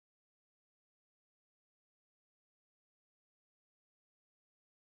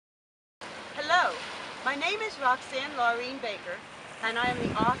My name is Laureen Baker, and I am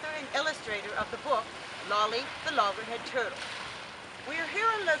the author and illustrator of the book, Lolly the Loggerhead Turtle. We are here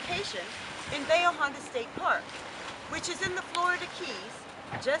on location in Bahia Honda State Park, which is in the Florida Keys,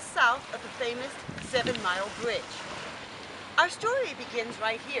 just south of the famous 7-Mile Bridge. Our story begins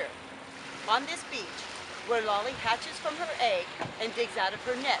right here, on this beach, where Lolly hatches from her egg and digs out of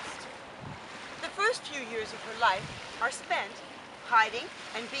her nest. The first few years of her life are spent hiding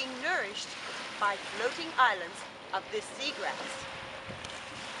and being nourished by floating islands of this seagrass.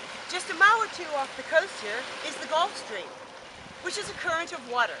 Just a mile or two off the coast here is the Gulf Stream, which is a current of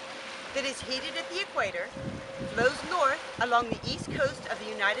water that is heated at the equator, flows north along the east coast of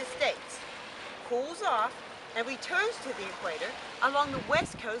the United States, cools off, and returns to the equator along the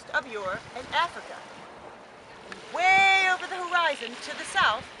west coast of Europe and Africa. Way over the horizon to the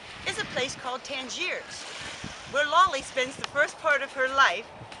south is a place called Tangiers, where Lolly spends the first part of her life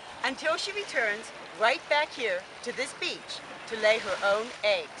until she returns right back here to this beach to lay her own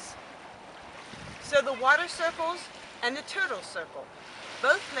eggs. So the water circles and the turtle circle,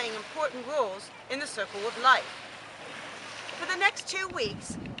 both playing important roles in the circle of life. For the next 2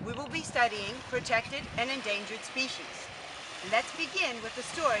 weeks, we will be studying protected and endangered species. Let's begin with the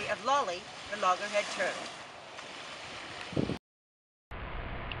story of Lolly the Loggerhead Turtle.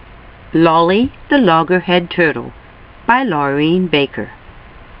 Lolly the Loggerhead Turtle by Laureen Baker.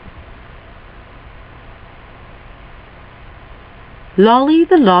 Lolly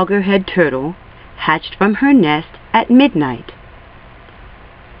the Loggerhead Turtle hatched from her nest at midnight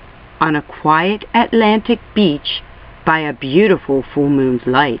on a quiet Atlantic beach by a beautiful full moon's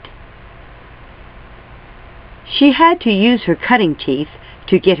light. She had to use her cutting teeth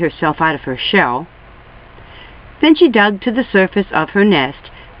to get herself out of her shell. Then she dug to the surface of her nest,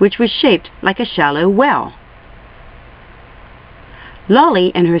 which was shaped like a shallow well.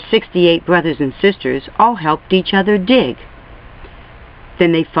 Lolly and her 68 brothers and sisters all helped each other dig.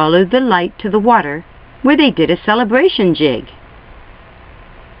 Then they followed the light to the water, where they did a celebration jig.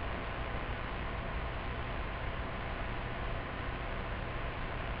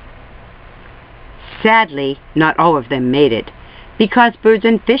 Sadly, not all of them made it, because birds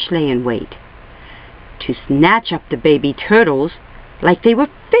and fish lay in wait to snatch up the baby turtles like they were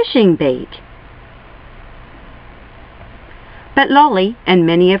fishing bait. But Lolly and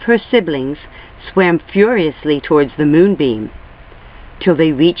many of her siblings swam furiously towards the moonbeam, till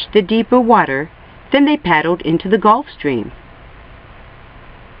they reached the deeper water. Then they paddled into the Gulf Stream.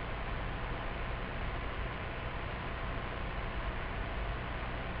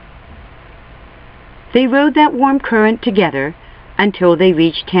 They rode that warm current together until they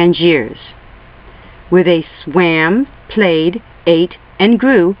reached Tangiers, where they swam, played, ate, and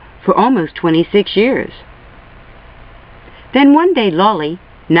grew for almost 26 years. Then one day Lolly,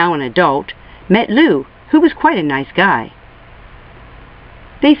 now an adult, met Lou, who was quite a nice guy.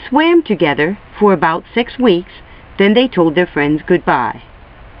 They swam together for about 6 weeks, then they told their friends goodbye.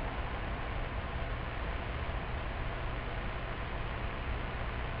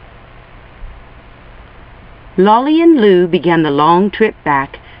 Lolly and Lou began the long trip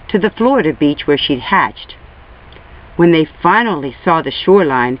back to the Florida beach where she'd hatched. When they finally saw the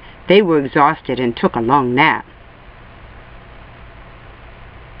shoreline, they were exhausted and took a long nap.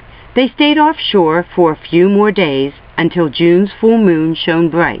 They stayed offshore for a few more days until June's full moon shone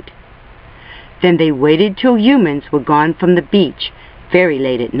bright. Then they waited till humans were gone from the beach very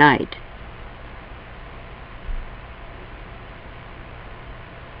late at night.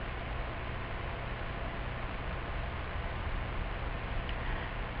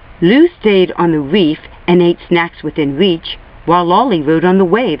 Lou stayed on the reef and ate snacks within reach, while Lolly rode on the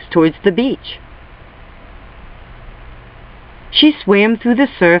waves towards the beach. She swam through the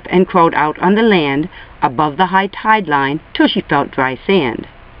surf and crawled out on the land above the high tide line till she felt dry sand.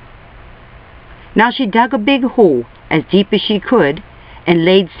 Now she dug a big hole as deep as she could and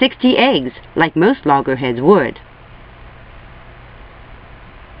laid 60 eggs like most loggerheads would.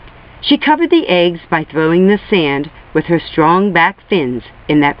 She covered the eggs by throwing the sand with her strong back fins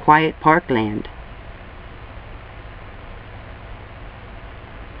in that quiet parkland.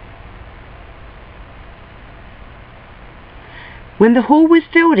 When the hole was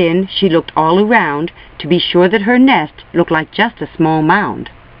filled in, she looked all around to be sure that her nest looked like just a small mound.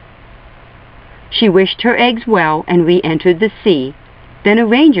 She wished her eggs well and re-entered the sea. Then a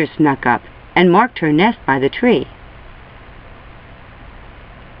ranger snuck up and marked her nest by the tree.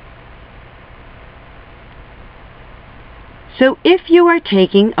 So if you are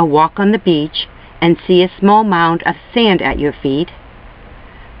taking a walk on the beach and see a small mound of sand at your feet,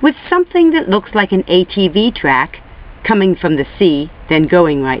 with something that looks like an ATV track coming from the sea, then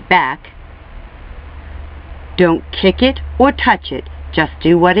going right back, Don't kick it or touch it, just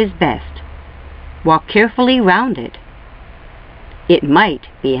do what is best. Walk carefully round it. It might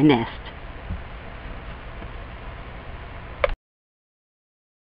be a nest.